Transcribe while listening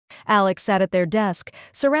Alex sat at their desk,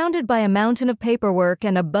 surrounded by a mountain of paperwork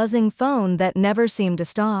and a buzzing phone that never seemed to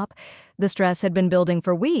stop. The stress had been building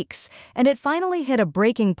for weeks, and it finally hit a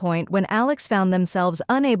breaking point when Alex found themselves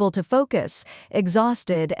unable to focus,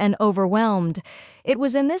 exhausted, and overwhelmed. It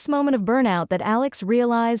was in this moment of burnout that Alex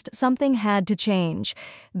realized something had to change.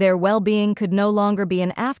 Their well-being could no longer be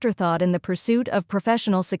an afterthought in the pursuit of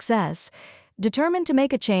professional success. Determined to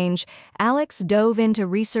make a change, Alex dove into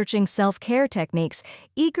researching self-care techniques,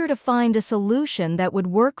 eager to find a solution that would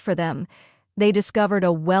work for them. They discovered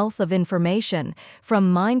a wealth of information,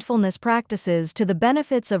 from mindfulness practices to the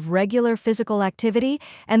benefits of regular physical activity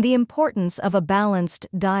and the importance of a balanced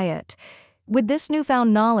diet. With this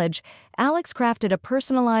newfound knowledge, Alex crafted a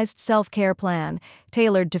personalized self-care plan,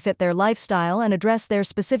 tailored to fit their lifestyle and address their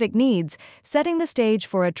specific needs, setting the stage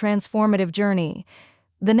for a transformative journey.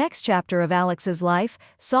 The next chapter of Alex's life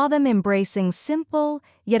saw them embracing simple,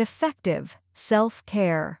 yet effective,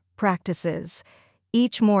 self-care practices.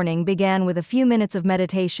 Each morning began with a few minutes of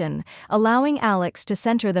meditation, allowing Alex to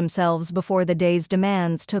center themselves before the day's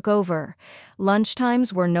demands took over.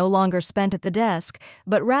 Lunchtimes were no longer spent at the desk,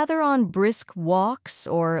 but rather on brisk walks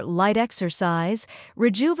or light exercise,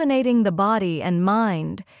 rejuvenating the body and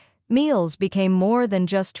mind. Meals became more than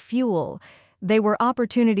just fuel. They were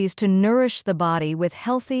opportunities to nourish the body with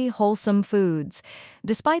healthy, wholesome foods.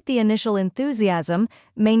 Despite the initial enthusiasm,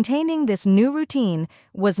 maintaining this new routine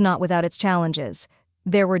was not without its challenges.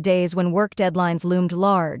 There were days when work deadlines loomed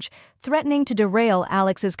large, threatening to derail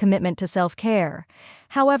Alex's commitment to self-care.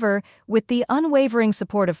 However, with the unwavering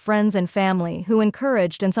support of friends and family who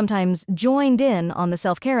encouraged and sometimes joined in on the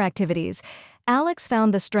self-care activities, Alex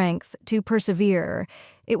found the strength to persevere.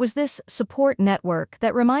 It was this support network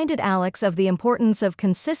that reminded Alex of the importance of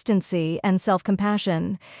consistency and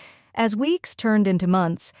self-compassion. As weeks turned into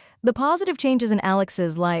months, the positive changes in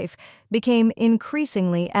Alex's life became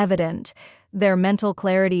increasingly evident. Their mental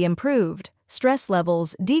clarity improved, stress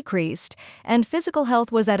levels decreased, and physical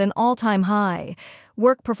health was at an all-time high.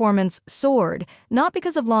 Work performance soared, not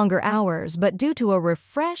because of longer hours, but due to a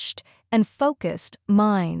refreshed and focused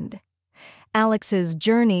mind. Alex's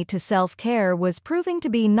journey to self-care was proving to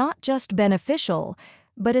be not just beneficial,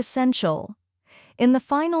 but essential. In the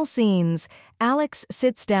final scenes, Alex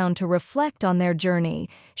sits down to reflect on their journey,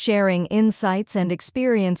 sharing insights and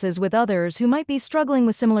experiences with others who might be struggling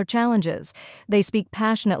with similar challenges. They speak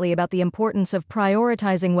passionately about the importance of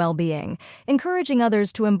prioritizing well-being, encouraging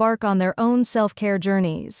others to embark on their own self-care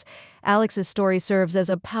journeys. Alex's story serves as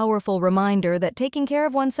a powerful reminder that taking care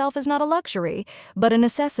of oneself is not a luxury, but a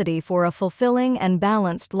necessity for a fulfilling and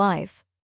balanced life.